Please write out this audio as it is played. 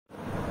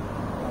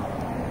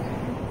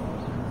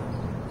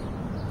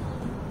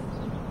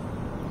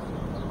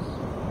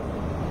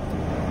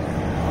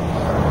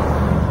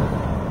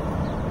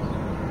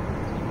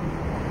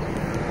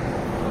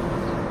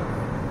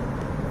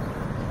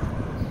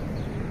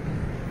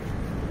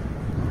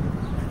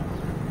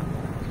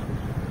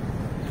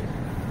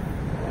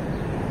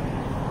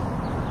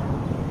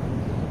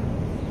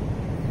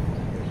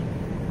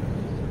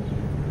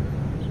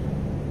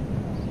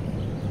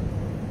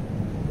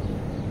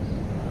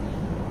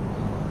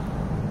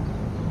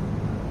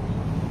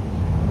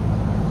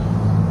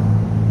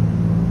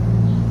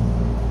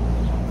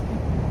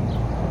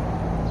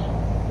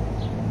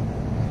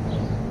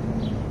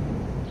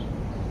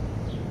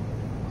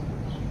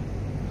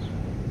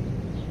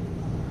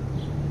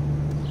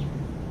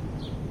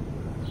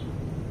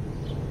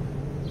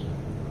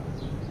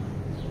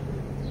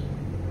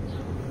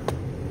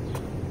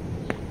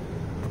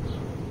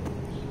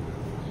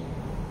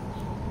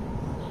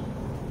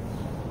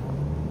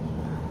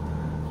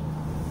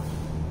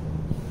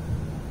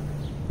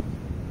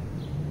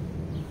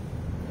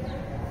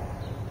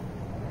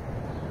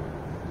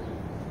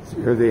So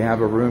here they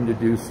have a room to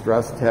do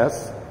stress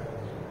tests.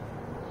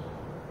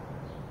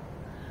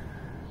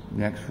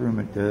 Next room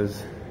it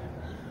does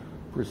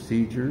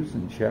procedures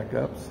and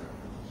checkups.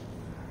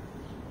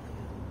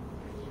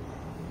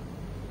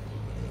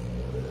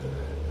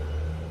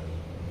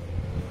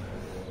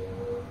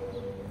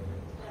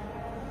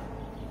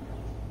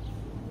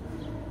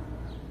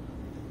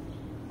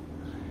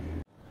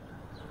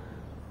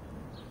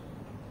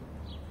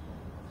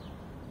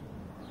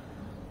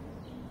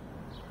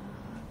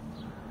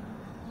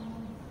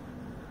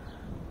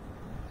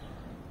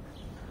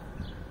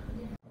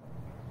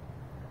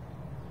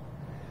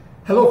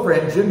 Hello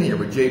friend, Jim here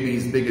with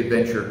JB's Big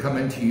Adventure,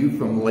 coming to you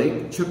from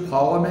Lake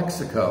Chapala,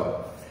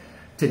 Mexico.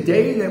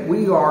 Today that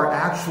we are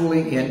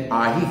actually in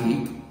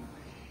Ajijic,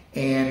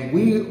 and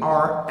we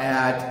are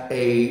at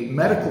a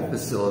medical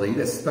facility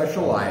that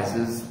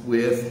specializes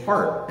with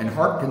heart and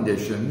heart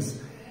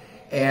conditions.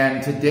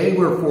 And today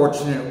we're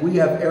fortunate, we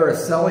have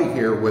Araceli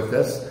here with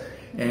us,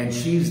 and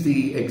she's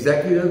the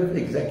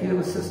executive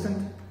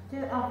assistant?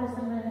 The office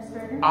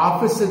administrator.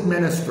 Office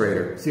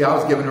administrator. See, I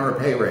was giving her a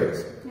pay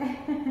raise.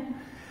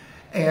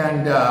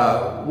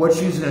 And what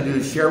she's going to do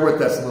is share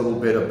with us a little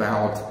bit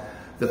about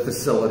the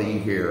facility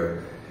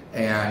here,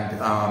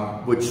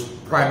 and which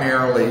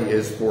primarily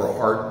is for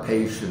heart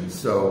patients.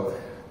 So,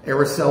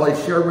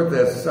 Araceli, share with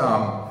us,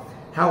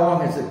 how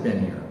long has it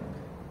been here?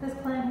 This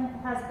clinic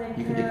has been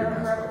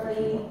here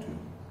roughly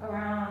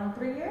around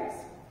 3 years.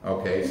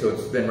 Okay, so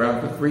it's been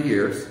around for 3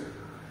 years,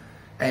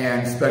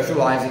 and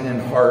specializing in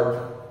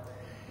heart.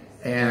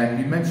 And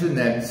you mentioned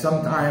that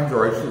sometimes,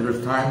 or actually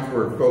there's times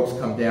where folks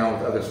come down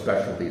with other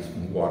specialties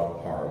from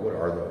Guadalajara. What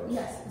are those?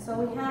 Yes, so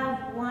we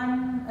have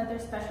one other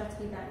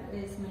specialty that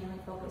is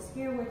mainly focused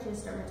here, which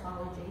is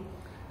dermatology.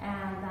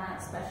 And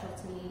that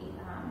specialty,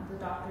 the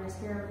doctor is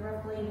here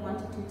roughly 1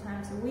 to 2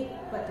 times a week,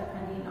 but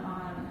depending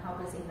on how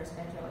busy her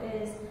schedule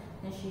is,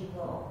 then she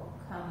will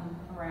come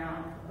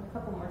around a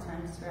couple more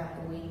times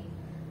throughout the week.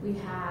 We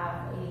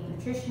have a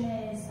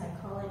nutritionist,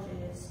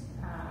 psychologist,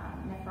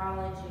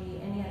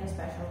 nephrology, any other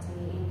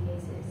specialty in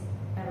cases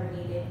ever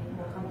needed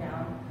will come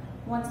down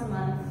once a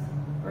month,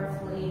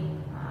 roughly,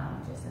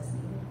 just as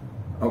needed.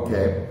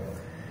 Okay.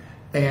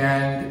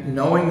 And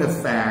knowing the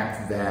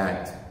fact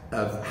that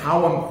of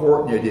how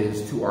important it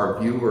is to our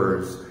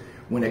viewers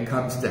when it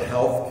comes to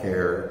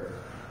healthcare,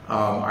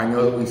 I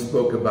know that we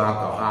spoke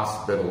about the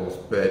hospitals,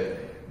 but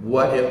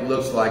what it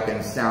looks like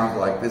and sounds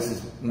like, this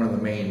is one of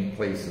the main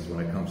places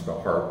when it comes to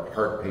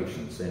heart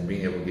patients and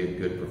being able to get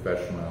good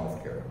professional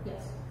health care.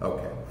 Yes.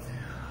 Okay.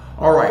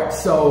 All right.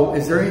 So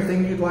is there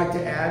anything you'd like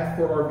to add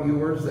for our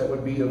viewers that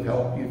would be of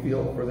help, you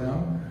feel, for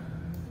them?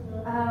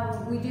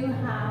 We do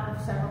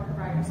have several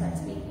providers that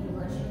speak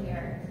English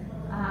here.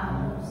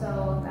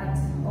 So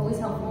that's always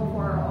helpful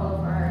for all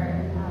of our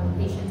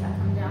patients that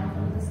come down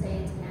from the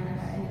States,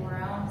 Canada, anywhere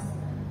else.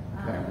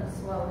 Okay.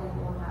 As well,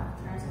 we will have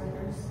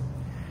translators.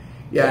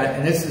 Yeah,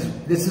 and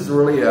this is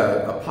really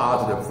a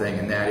positive thing,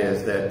 and that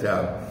is that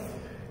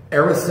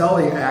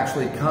Araceli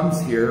actually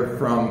comes here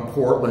from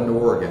Portland,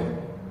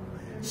 Oregon.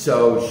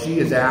 So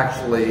she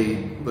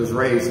was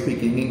raised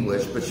speaking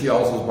English, but she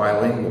also is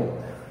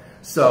bilingual.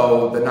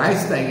 So the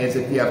nice thing is,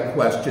 if you have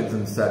questions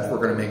and such, we're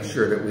going to make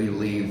sure that we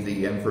leave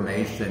the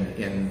information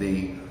in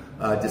the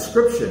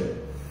description.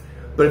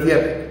 But if you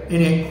have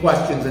any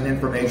questions and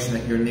information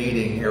that you're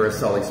needing,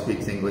 Araceli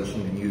speaks English,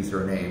 you can use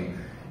her name.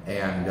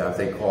 And if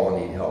they call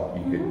and need help,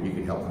 you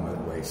can help them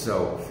that way.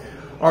 So,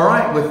 all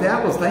right, with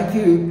that, well, thank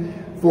you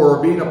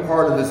for being a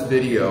part of this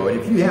video. And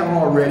if you haven't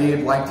already,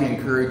 I'd like to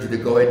encourage you to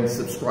go ahead and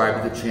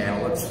subscribe to the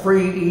channel. It's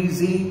free,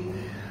 easy.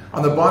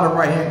 On the bottom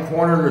right-hand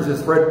corner, there's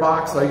this red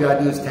box. All you got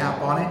to do is tap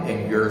on it,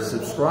 and you're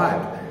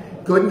subscribed.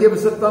 Go ahead and give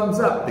us a thumbs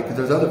up, because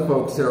there's other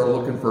folks that are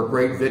looking for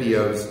great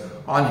videos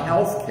on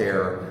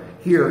healthcare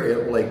here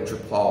at Lake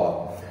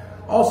Chapala.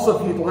 Also,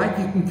 if you'd like,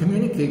 you can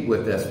communicate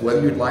with us,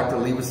 whether you'd like to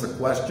leave us a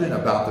question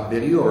about the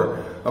video or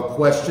a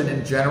question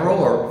in general,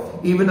 or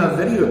even a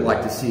video you'd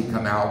like to see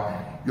come out,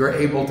 you're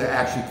able to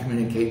actually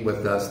communicate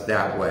with us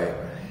that way.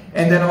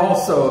 And then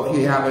also, if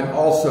you haven't,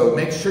 also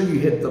make sure you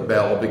hit the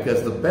bell,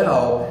 because the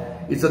bell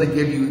is going to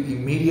give you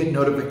immediate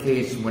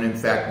notification when in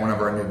fact one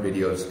of our new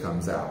videos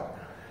comes out.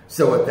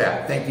 So with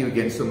that, thank you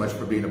again so much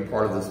for being a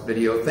part of this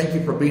video. Thank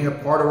you for being a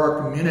part of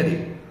our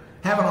community.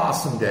 Have an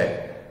awesome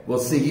day. We'll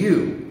see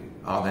you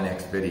on the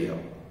next video.